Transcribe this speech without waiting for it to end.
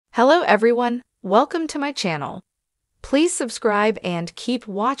Hello everyone, welcome to my channel. Please subscribe and keep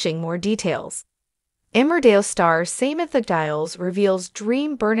watching more details. Emmerdale star Samantha Giles reveals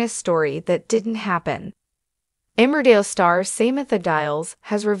dream Bernice story that didn't happen. Emmerdale star Samantha Giles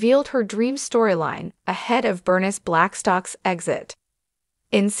has revealed her dream storyline ahead of Bernice Blackstock's exit.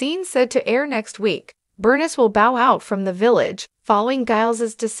 In scenes said to air next week, Bernice will bow out from the village following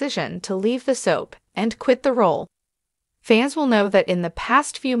Giles's decision to leave the soap and quit the role. Fans will know that in the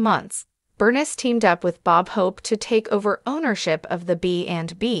past few months, Bernice teamed up with Bob Hope to take over ownership of the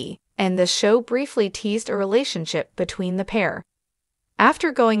B&B, and the show briefly teased a relationship between the pair.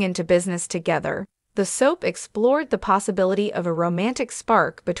 After going into business together, the soap explored the possibility of a romantic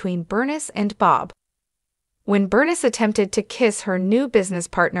spark between Bernice and Bob. When Bernice attempted to kiss her new business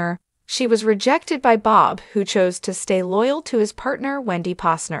partner, she was rejected by Bob, who chose to stay loyal to his partner Wendy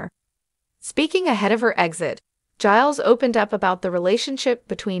Posner. Speaking ahead of her exit, Giles opened up about the relationship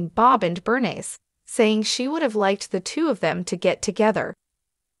between Bob and Bernice, saying she would have liked the two of them to get together.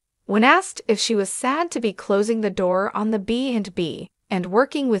 When asked if she was sad to be closing the door on the B&B and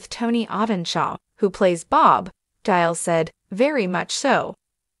working with Tony Audenshaw, who plays Bob, Giles said, "Very much so.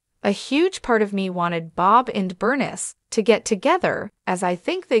 A huge part of me wanted Bob and Bernice to get together, as I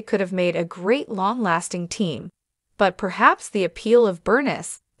think they could have made a great long-lasting team. But perhaps the appeal of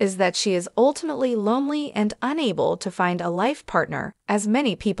Bernice is that she is ultimately lonely and unable to find a life partner, as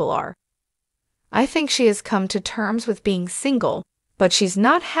many people are. I think she has come to terms with being single, but she's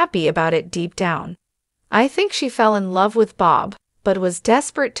not happy about it deep down. I think she fell in love with Bob, but was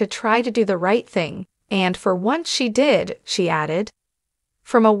desperate to try to do the right thing, and for once she did," she added.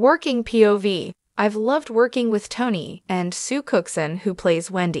 From a working POV, I've loved working with Tony and Sue Cookson, who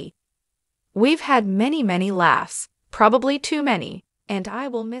plays Wendy. We've had many laughs, probably too many, and I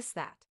will miss that.